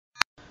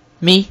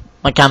Me,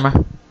 my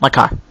camera, my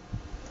car.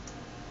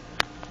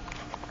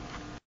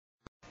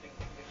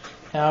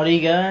 Howdy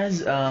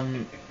guys, not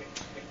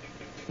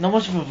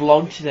much of a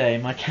vlog today.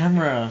 My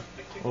camera,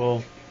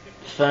 or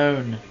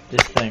phone,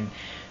 this thing,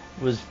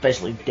 was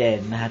basically dead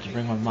and I had to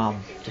bring my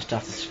mum just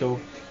after school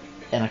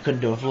and I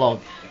couldn't do a vlog.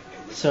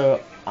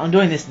 So I'm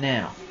doing this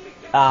now.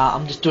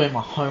 I'm just doing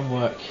my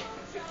homework.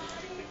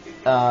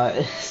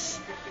 It's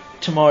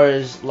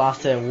tomorrow's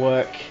last day of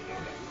work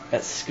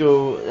at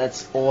school.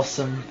 That's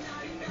awesome.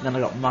 And then I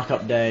got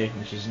muck-up day,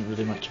 which isn't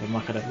really much of a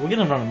muck-up day. We're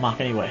gonna run a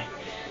muck anyway.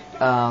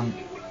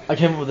 I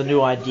came up with a new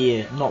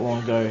idea not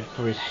long ago,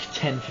 probably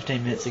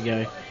 10-15 minutes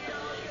ago,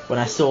 when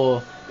I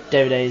saw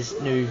David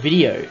A's new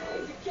video,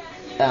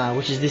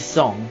 which is this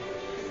song.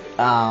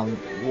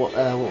 What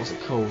was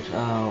it called?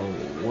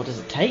 What Does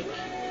It Take?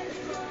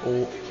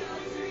 Or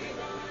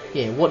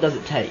yeah, What Does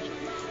It Take?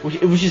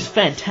 Which is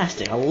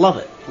fantastic. I love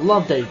it.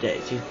 Love David A.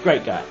 He's a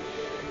great guy.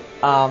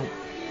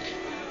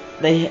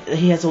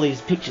 He has all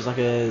these pictures, like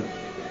a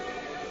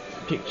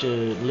picture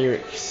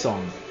lyric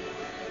song,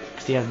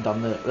 because he hasn't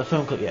done the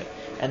film clip yet.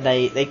 And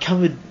they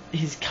covered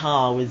his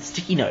car with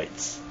sticky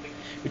notes,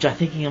 which I'm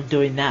thinking of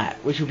doing that,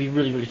 which will be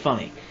really, really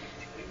funny.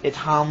 It's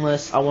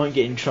harmless, I won't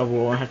get in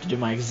trouble, I won't have to do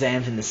my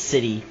exams in the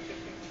city,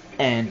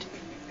 and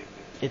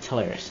it's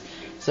hilarious.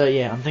 So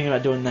yeah, I'm thinking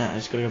about doing that. I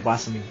just gotta go buy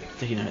some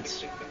sticky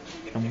notes.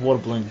 And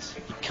water balloons.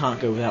 You can't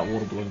go without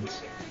water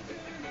balloons.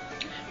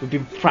 We've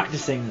been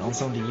practicing on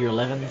some of the year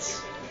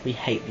 11s. We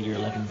hate the year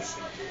 11s.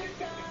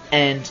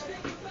 And,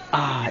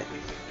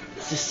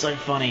 it's just so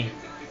funny.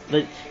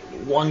 The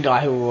one guy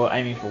who we were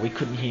aiming for, we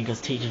couldn't hear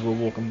because teachers were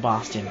walking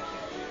past him.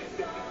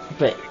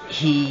 But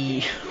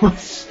he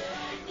was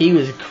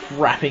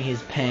crapping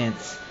his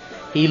pants.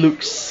 He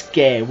looked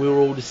scared. We were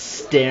all just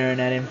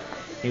staring at him.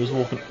 He was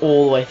walking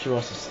all the way through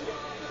us.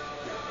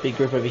 Big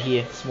group over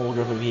here, small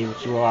group over here,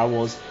 which is where I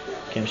was.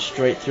 Came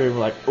straight through. We're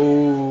like,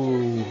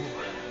 ooh,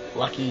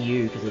 lucky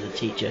you, because of the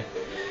teacher.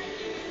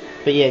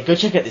 But yeah, go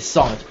check out this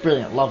song. It's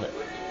brilliant. Love it.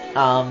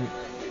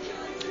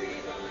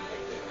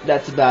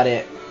 That's about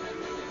it.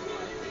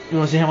 You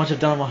want to see how much I've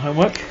done on my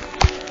homework?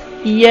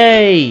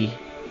 Yay!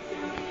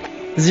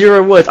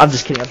 0 words. I'm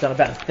just kidding. I've done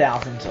about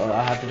 1,000, so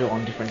I have to do it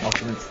on different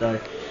documents though.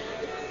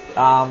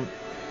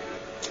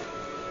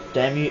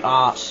 Damn you,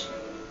 art.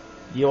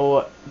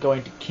 You're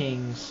going to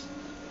King's.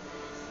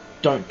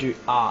 Don't do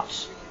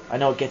art. I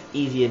know it gets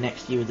easier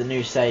next year with the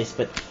new SACE,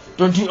 but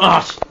don't do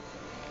art!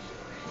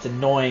 It's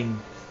annoying.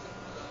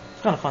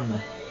 It's kind of fun though.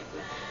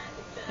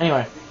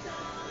 Anyway,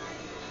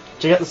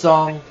 check out the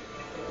song.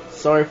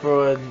 Sorry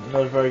for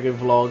not a very good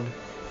vlog.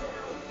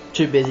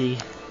 Too busy.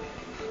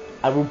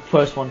 I will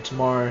post one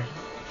tomorrow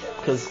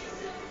because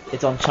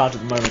it's on charge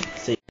at the moment.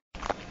 See,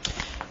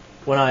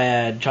 when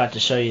I tried to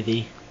show you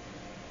the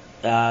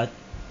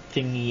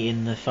thingy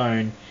in the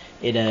phone,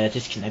 it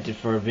disconnected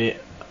for a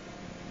bit.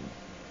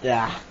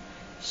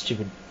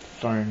 Stupid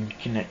phone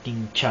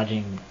connecting,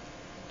 charging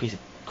piece of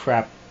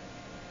crap.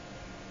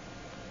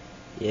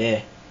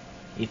 Yeah,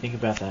 you think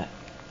about that.